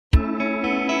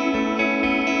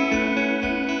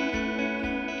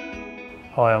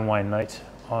Hi, I'm Wayne Neates.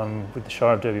 I'm with the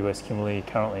Shire of Derby West Kimberley,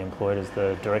 currently employed as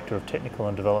the Director of Technical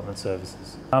and Development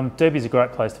Services. Derby is a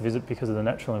great place to visit because of the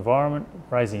natural environment,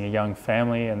 raising a young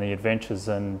family and the adventures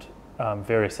and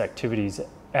various activities,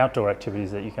 outdoor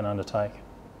activities that you can undertake.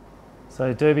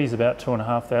 So Derby is about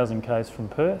 2,500 k's from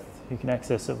Perth. You can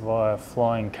access it via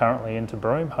flying currently into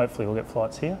Broome. Hopefully we'll get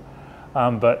flights here,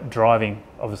 but driving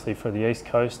obviously for the east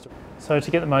coast. So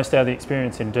to get the most out of the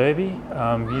experience in Derby,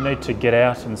 you need to get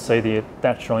out and see the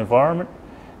natural environment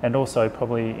and also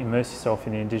probably immerse yourself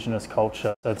in the Indigenous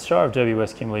culture. So the Shire of Derby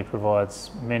West Kimberley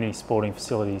provides many sporting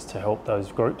facilities to help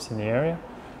those groups in the area,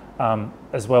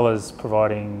 as well as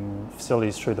providing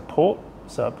facilities through the port,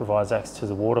 so it provides access to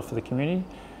the water for the community.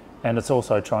 And it's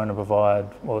also trying to provide,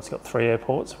 well, it's got 3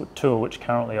 airports, 2 of which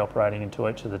currently operating into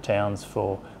each of the towns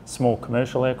for small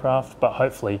commercial aircraft, but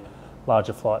hopefully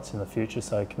larger flights in the future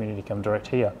so community come direct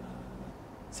here.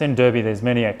 So in Derby there's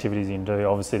many activities you can do.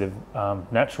 Obviously the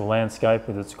natural landscape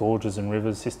with its gorges and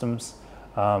rivers systems.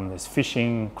 There's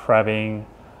fishing, crabbing,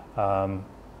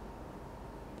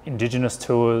 Indigenous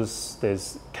tours,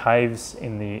 there's caves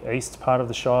in the east part of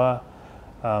the Shire.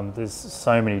 There's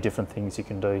so many different things you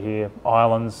can do here.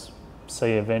 Islands,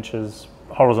 sea adventures,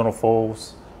 horizontal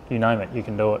falls, you name it, you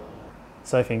can do it.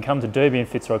 So if you can come to Derby and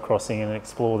Fitzroy Crossing and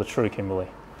explore the true Kimberley.